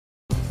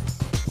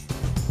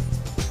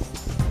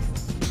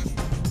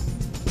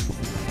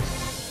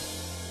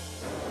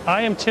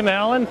I am Tim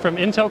Allen from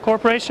Intel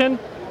Corporation,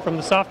 from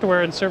the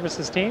Software and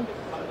Services team.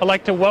 I'd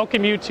like to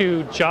welcome you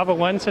to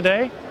JavaOne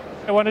today.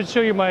 I wanted to show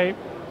you my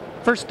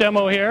first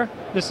demo here.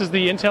 This is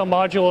the Intel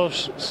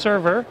modular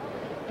server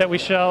that we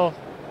sell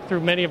through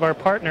many of our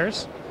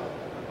partners.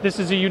 This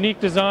is a unique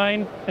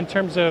design in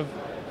terms of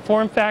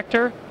form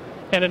factor,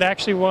 and it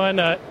actually won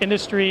an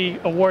industry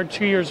award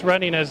 2 years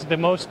running as the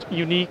most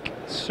unique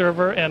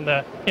server and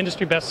the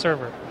industry best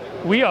server.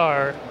 We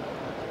are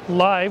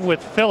live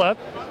with Philip,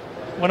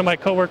 one of my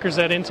coworkers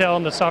at Intel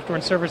in the Software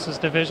and Services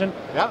division.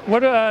 Yeah.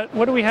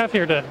 What do we have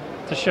here to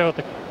show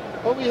the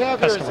What we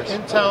have customers? here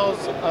is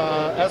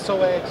Intel's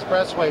SOA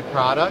Expressway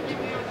product.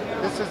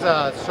 This is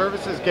a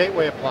services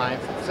gateway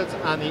appliance that sits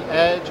on the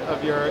edge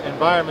of your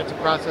environment to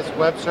process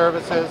web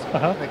services.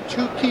 The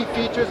two key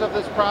features of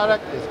this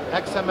product is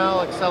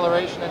XML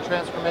acceleration and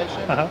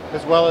transformation,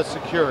 as well as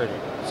security.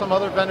 Some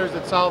other vendors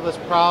that solve this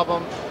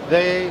problem,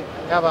 they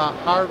have a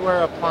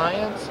hardware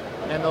appliance,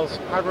 and those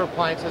hardware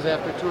appliances,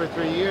 after 2 or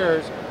 3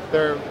 years,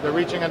 they're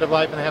reaching end of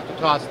life and they have to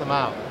toss them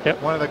out.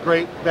 Yep. One of the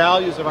great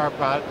values of our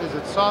product is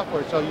it's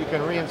software, so you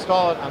can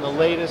reinstall it on the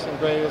latest and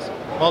greatest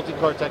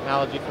multi-core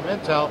technology from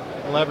Intel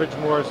and leverage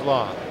Moore's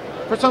Law.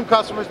 For some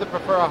customers that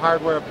prefer a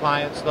hardware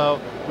appliance, though,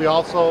 we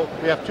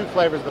have two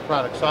flavors of the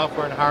product,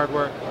 software and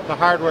hardware. The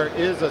hardware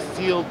is a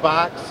sealed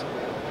box,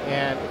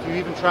 and if you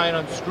even try and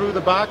unscrew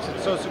the box,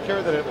 it's so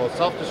secure that it will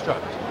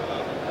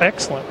self-destruct.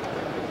 Excellent.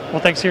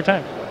 Well, thanks for your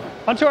time.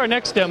 On to our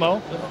next demo.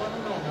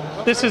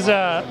 This is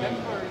a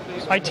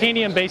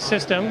Itanium-based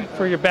system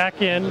for your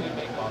back-end,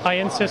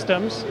 high-end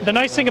systems. The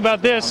nice thing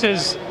about this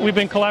is we've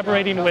been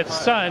collaborating with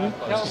Sun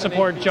to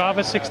support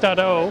Java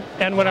 6.0,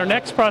 and when our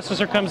next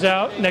processor comes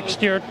out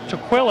next year,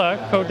 Tequila,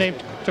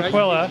 codenamed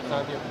Tequila,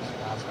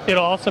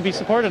 it'll also be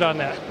supported on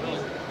that.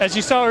 As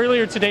you saw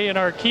earlier today in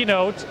our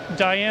keynote,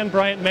 Diane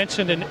Bryant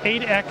mentioned an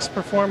 8x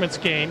performance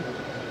gain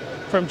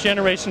from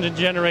generation to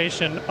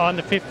generation on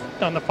the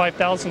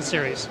 5000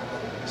 series.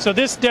 So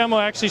this demo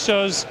actually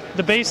shows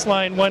the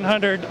baseline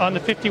 100 on the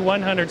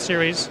 5100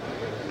 series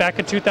back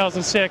in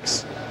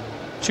 2006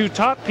 to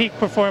top peak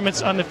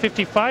performance on the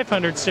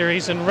 5500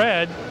 series in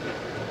red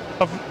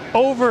of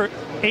over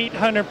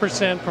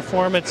 800%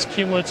 performance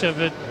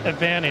cumulative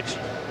advantage.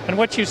 And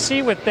what you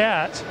see with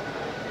that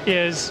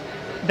is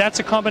that's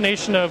a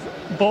combination of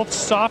both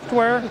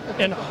software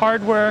and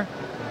hardware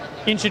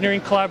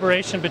engineering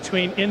collaboration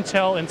between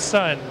Intel and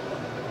Sun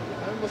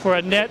for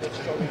a net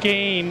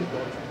gain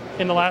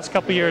in the last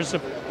couple of years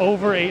of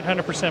over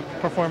 800%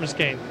 performance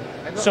gain.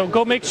 So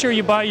go make sure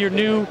you buy your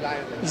new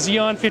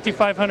Xeon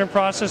 5500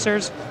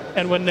 processors,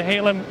 and when the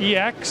Halem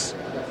EX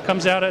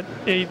comes out at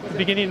the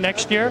beginning of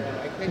next year,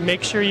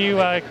 make sure you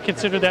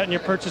consider that in your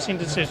purchasing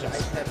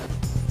decisions.